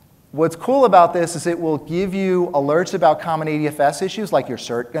 What's cool about this is it will give you alerts about common ADFS issues, like your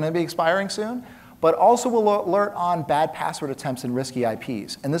cert going to be expiring soon, but also will alert on bad password attempts and risky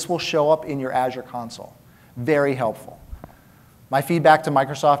IPs. And this will show up in your Azure console. Very helpful. My feedback to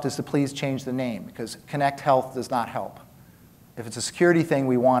Microsoft is to please change the name, because Connect Health does not help. If it's a security thing,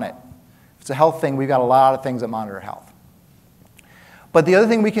 we want it. If it's a health thing, we've got a lot of things that monitor health. But the other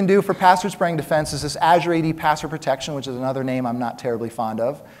thing we can do for password spraying defense is this Azure AD Password Protection, which is another name I'm not terribly fond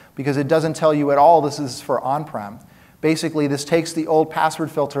of, because it doesn't tell you at all this is for on-prem. Basically, this takes the old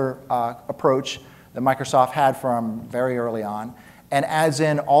password filter approach that Microsoft had from very early on and adds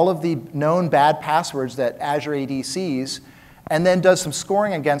in all of the known bad passwords that Azure AD sees, and then does some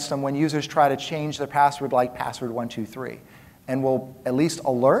scoring against them when users try to change their password, like password 123, and will at least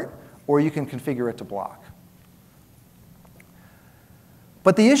alert, or you can configure it to block.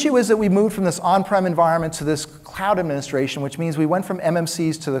 But the issue is that we moved from this on-prem environment to this cloud administration, which means we went from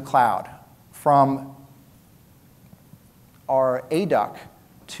MMCs to the cloud, from our ADUC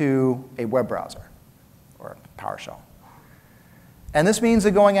to a web browser, or PowerShell. And this means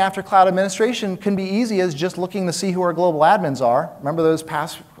that going after cloud administration can be easy as just looking to see who our global admins are. Remember those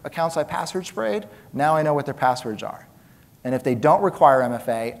accounts I password sprayed? Now I know what their passwords are. And if they don't require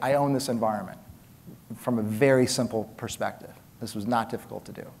MFA, I own this environment from a very simple perspective. This was not difficult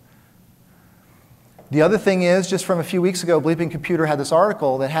to do. The other thing is, just from a few weeks ago, Bleeping Computer had this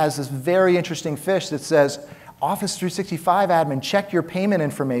article that has this very interesting fish that says, Office 365 admin, check your payment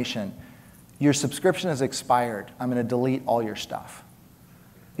information. Your subscription has expired. I'm going to delete all your stuff.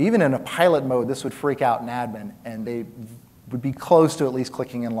 Even in a pilot mode, this would freak out an admin, and they would be close to at least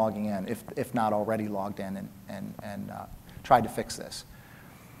clicking and logging in, if not already logged in and tried to fix this.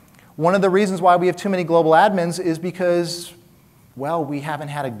 One of the reasons why we have too many global admins is because, well, we haven't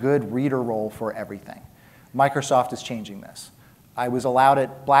had a good reader role for everything. Microsoft is changing this. I was allowed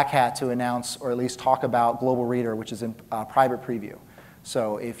at Black Hat to announce, or at least talk about Global Reader, which is in private preview.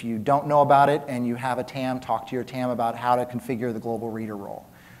 So if you don't know about it and you have a TAM, talk to your TAM about how to configure the Global Reader role.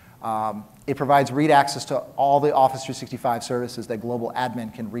 It provides read access to all the Office 365 services that global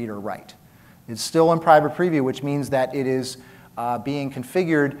admin can read or write. It's still in private preview, which means that it is being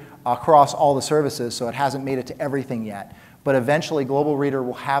configured across all the services, so it hasn't made it to everything yet. But eventually, Global Reader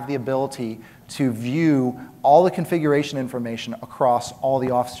will have the ability to view all the configuration information across all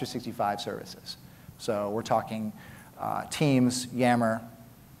the Office 365 services. So we're talking Teams, Yammer,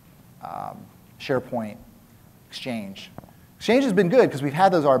 SharePoint, Exchange. Exchange has been good because we've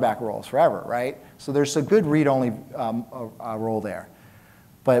had those RBAC roles forever, right? So there's a good read-only role there.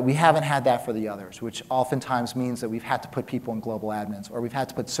 But we haven't had that for the others, which oftentimes means that we've had to put people in global admins, or we've had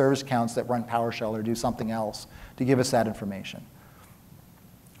to put service accounts that run PowerShell or do something else to give us that information.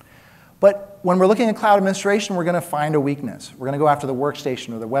 But when we're looking at cloud administration, we're going to find a weakness. We're going to go after the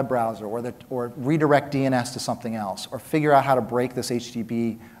workstation or the web browser or redirect DNS to something else, or figure out how to break this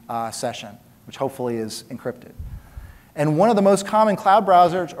HTTP session, which hopefully is encrypted. And one of the most common cloud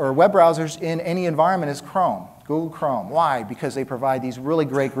browsers or web browsers in any environment is Chrome, Google Chrome. Why? Because they provide these really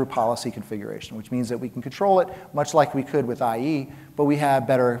great group policy configuration, which means that we can control it much like we could with IE, but we have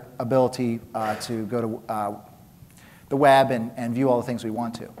better ability to go to the web and view all the things we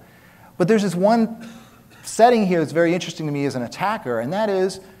want to. But there's this one setting here that's very interesting to me as an attacker, and that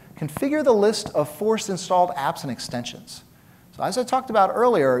is configure the list of forced installed apps and extensions. So as I talked about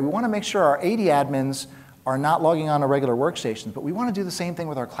earlier, we want to make sure our AD admins are not logging on to regular workstations, but we want to do the same thing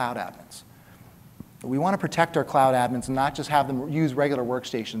with our cloud admins. We want to protect our cloud admins and not just have them use regular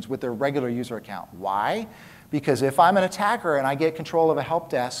workstations with their regular user account. Why? Because if I'm an attacker and I get control of a help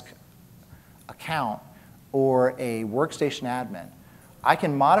desk account or a workstation admin, I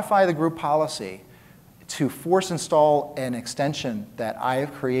can modify the group policy to force install an extension that I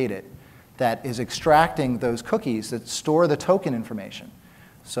have created that is extracting those cookies that store the token information.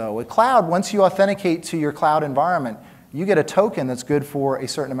 So with cloud, once you authenticate to your cloud environment, you get a token that's good for a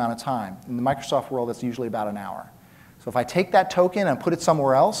certain amount of time. In the Microsoft world, that's usually about an hour. So if I take that token and put it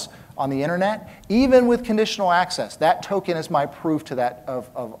somewhere else on the internet, even with conditional access, that token is my proof to that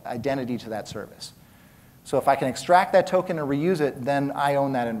of identity to that service. So if I can extract that token and reuse it, then I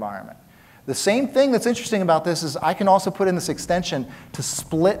own that environment. The same thing that's interesting about this is I can also put in this extension to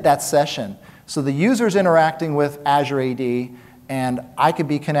split that session. So the user's interacting with Azure AD, and I could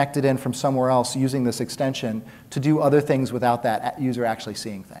be connected in from somewhere else using this extension to do other things without that user actually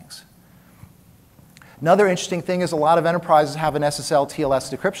seeing things. Another interesting thing is a lot of enterprises have an SSL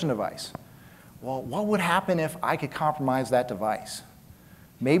TLS decryption device. Well, what would happen if I could compromise that device?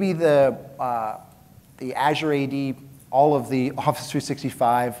 Maybe the Azure AD, all of the Office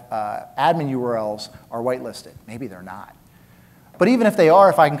 365 admin URLs are whitelisted. Maybe they're not. But even if they are,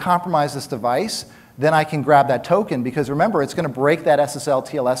 if I can compromise this device, then I can grab that token, because remember, it's going to break that SSL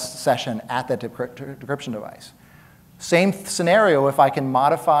TLS session at that decryption device. Same scenario if I can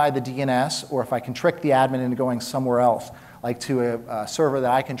modify the DNS, or if I can trick the admin into going somewhere else, like to a server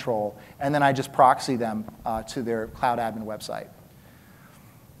that I control, and then I just proxy them to their cloud admin website.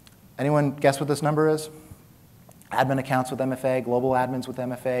 Anyone guess what this number is? Admin accounts with MFA, global admins with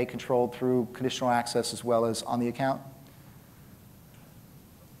MFA, controlled through conditional access as well as on the account?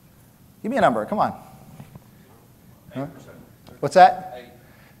 Give me a number, come on. 8%. What's that? 8.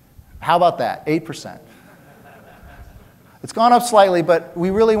 How about that? 8%. It's gone up slightly, but we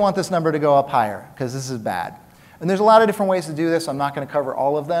really want this number to go up higher because this is bad. And there's a lot of different ways to do this. I'm not going to cover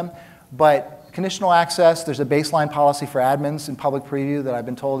all of them. But conditional access, there's a baseline policy for admins in public preview that I've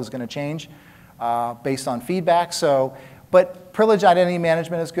been told is going to change based on feedback. But privileged identity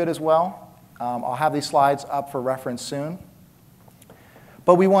management is good as well. I'll have these slides up for reference soon.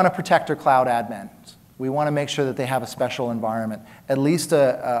 But we want to protect our cloud admins. We want to make sure that they have a special environment, at least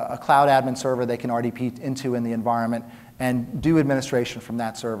a cloud admin server they can RDP into in the environment and do administration from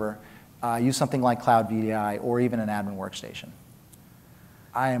that server. Use something like Cloud VDI or even an admin workstation.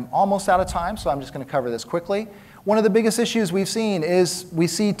 I am almost out of time, so I'm just going to cover this quickly. One of the biggest issues we've seen is we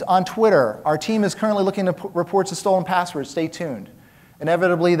see on Twitter, our team is currently looking at reports of stolen passwords. Stay tuned.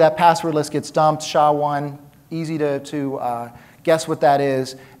 Inevitably, that password list gets dumped, SHA-1, easy to guess what that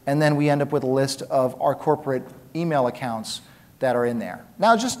is, and then we end up with a list of our corporate email accounts that are in there.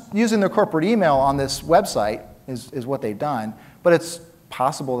 Now, just using their corporate email on this website is what they've done, but it's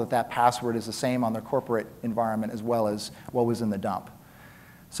possible that that password is the same on their corporate environment as well as what was in the dump.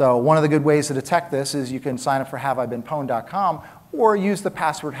 So one of the good ways to detect this is you can sign up for haveibeenpwned.com or use the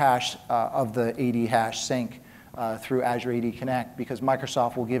password hash of the AD hash sync through Azure AD Connect, because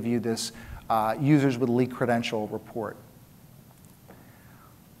Microsoft will give you this users with leaked credential report.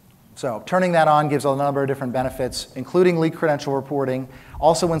 So turning that on gives a number of different benefits, including leaked credential reporting.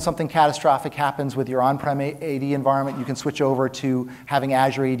 Also, when something catastrophic happens with your on-prem AD environment, you can switch over to having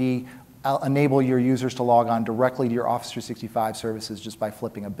Azure AD enable your users to log on directly to your Office 365 services just by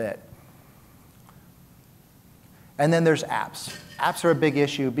flipping a bit. And then there's apps. Apps are a big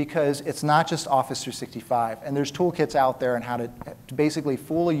issue because it's not just Office 365. And there's toolkits out there on how to basically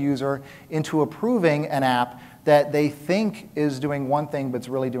fool a user into approving an app that they think is doing one thing, but it's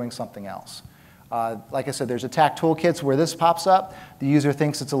really doing something else. Like I said, there's attack toolkits where this pops up. The user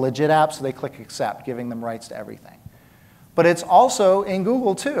thinks it's a legit app, so they click accept, giving them rights to everything. But it's also in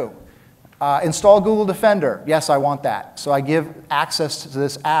Google, too. Install Google Defender. Yes, I want that. So I give access to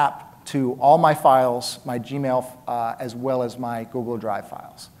this app to all my files, my Gmail, as well as my Google Drive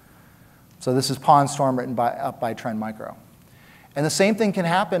files. So this is Pawn Storm written up by Trend Micro. And the same thing can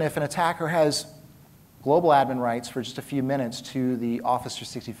happen if an attacker has global admin rights for just a few minutes to the Office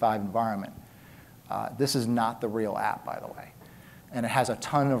 365 environment. This is not the real app, by the way. And it has a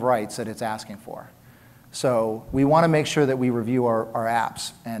ton of rights that it's asking for. So we want to make sure that we review our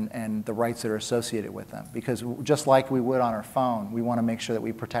apps and the rights that are associated with them. Because just like we would on our phone, we want to make sure that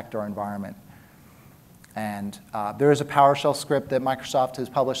we protect our environment. And there is a PowerShell script that Microsoft has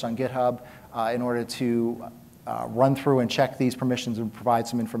published on GitHub in order to run through and check these permissions and provide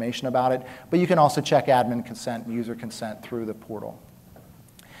some information about it. But you can also check admin consent and user consent through the portal.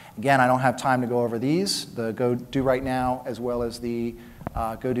 Again, I don't have time to go over these, the Go Do Right Now as well as the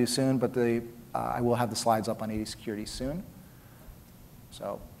Go Do Soon, but I will have the slides up on AD Security soon.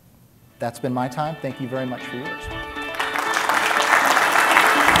 So that's been my time. Thank you very much for yours.